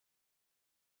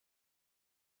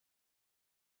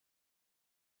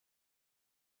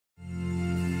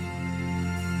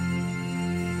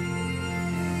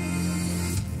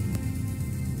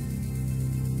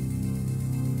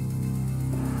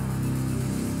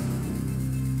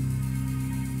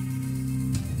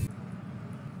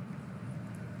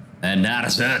And that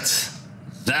is it.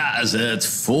 That is it.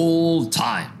 Full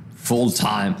time. Full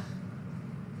time.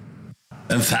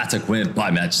 Emphatic win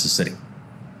by Manchester City.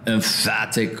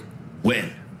 Emphatic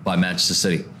win by Manchester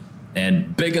City.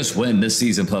 And biggest win this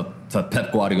season for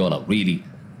Pep Guardiola. Really.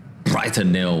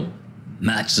 Brighton 0.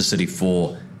 Manchester City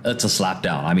 4. It's a slap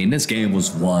down. I mean, this game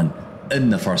was won in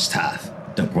the first half.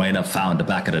 De Bruyne found the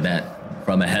back of the net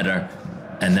from a header.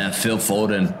 And then Phil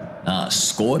Foden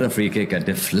scored a free kick, a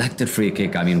deflected free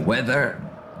kick. I mean, whether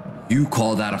you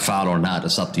call that a foul or not,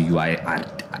 it's up to you.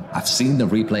 I've seen the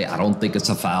replay. I don't think it's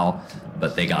a foul,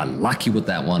 but they got lucky with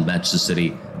that one, Manchester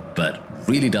City. But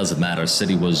really doesn't matter.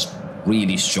 City was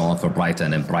really strong for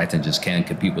Brighton, and Brighton just can't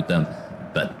compete with them.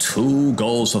 But 2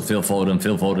 goals for Phil Foden.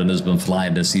 Phil Foden has been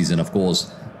flying this season, of course.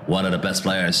 One of the best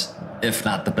players, if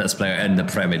not the best player in the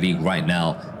Premier League right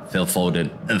now, Phil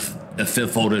Foden. If Phil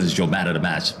Foden is your man of the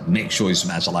match, make sure you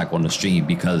smash a like on the stream,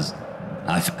 because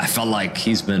I felt like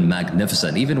he's been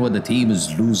magnificent. Even when the team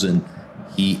is losing,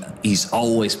 he's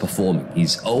always performing.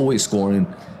 He's always scoring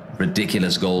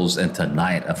ridiculous goals. And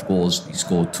tonight, of course, he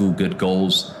scored 2 good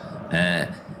goals.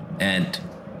 And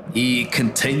he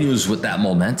continues with that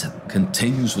momentum.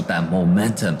 Continues with that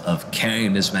momentum of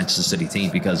carrying this Manchester City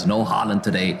team, because no Haaland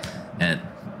today, and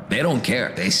they don't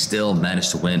care. They still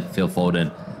managed to win. Phil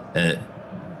Foden.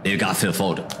 They got Phil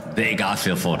Foden. They got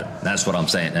Phil Foden. That's what I'm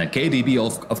saying. And KDB,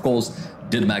 of course,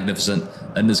 did magnificent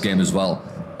in this game as well.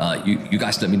 You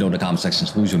guys let me know in the comment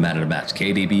sections who's your man of the match.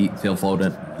 KDB, Phil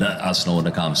Foden. Let us know in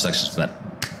the comment sections. But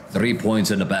 3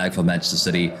 points in the bag for Manchester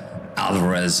City.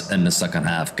 Alvarez in the second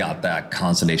half got that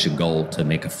consolation goal to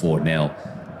make it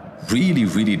 4-0. Really,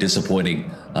 really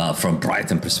disappointing from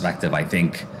Brighton perspective. I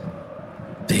think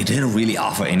they didn't really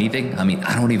offer anything. I mean,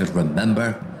 I don't even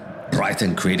remember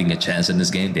Brighton creating a chance in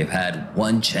this game. They've had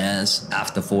 1 chance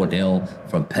after 4-0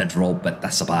 from Pedro, but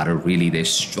that's about it, really. They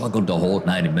struggled the whole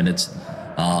 90 minutes.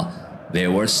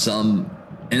 There were some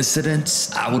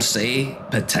incidents, I would say,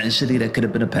 potentially that could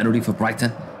have been a penalty for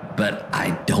Brighton, but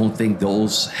I don't think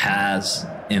those has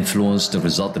influenced the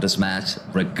result of this match.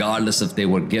 Regardless if they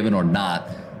were given or not,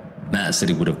 Man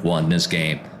City would have won this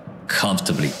game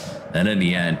comfortably. And in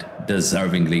the end,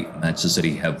 deservingly, Manchester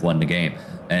City have won the game.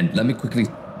 And let me quickly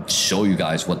show you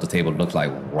guys what the table looks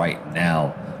like right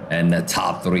now. And the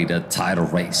top 3, the title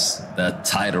race. The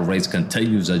title race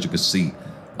continues, as you can see.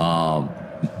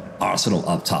 Arsenal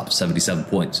up top, 77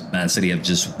 points. Man City have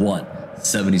just won,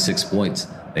 76 points.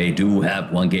 They do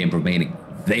have 1 game remaining.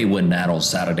 They win that on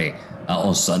Sunday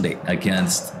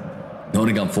against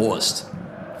Nottingham Forest.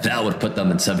 That would put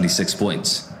them in 76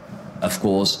 points. Of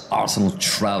course, Arsenal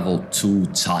travel to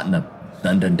Tottenham,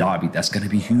 London derby. That's going to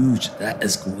be huge. That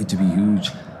is going to be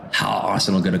huge. How are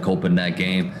Arsenal going to cope in that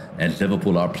game? And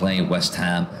Liverpool are playing West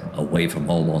Ham away from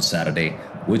home on Saturday,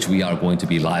 which we are going to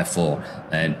be live for.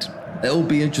 And it will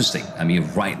be interesting. I mean,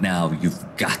 right now, you've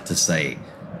got to say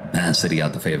Man City are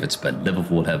the favorites, but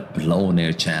Liverpool have blown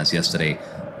their chance yesterday,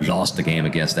 lost the game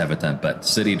against Everton, but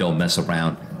City don't mess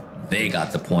around. They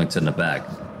got the points in the bag.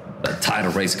 The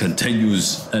title race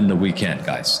continues in the weekend,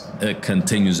 guys. It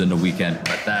continues in the weekend,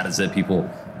 but that is it, people.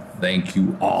 Thank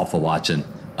you all for watching.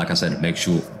 Like I said, make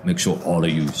sure all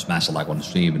of you smash a like on the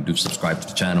stream and do subscribe to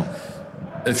the channel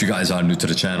if you guys are new to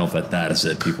the channel. But that is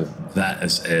it, people. That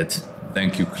is it.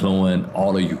 Thank you, Chloe,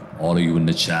 all of you in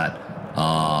the chat.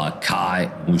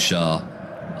 Kai, Musha,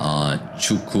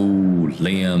 Chuku,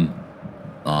 Liam,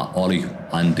 all of you,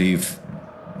 Andiv,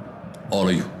 all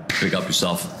of you, pick up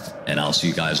yourself, and I'll see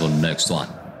you guys on the next one.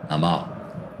 I'm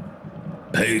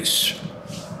out. Peace.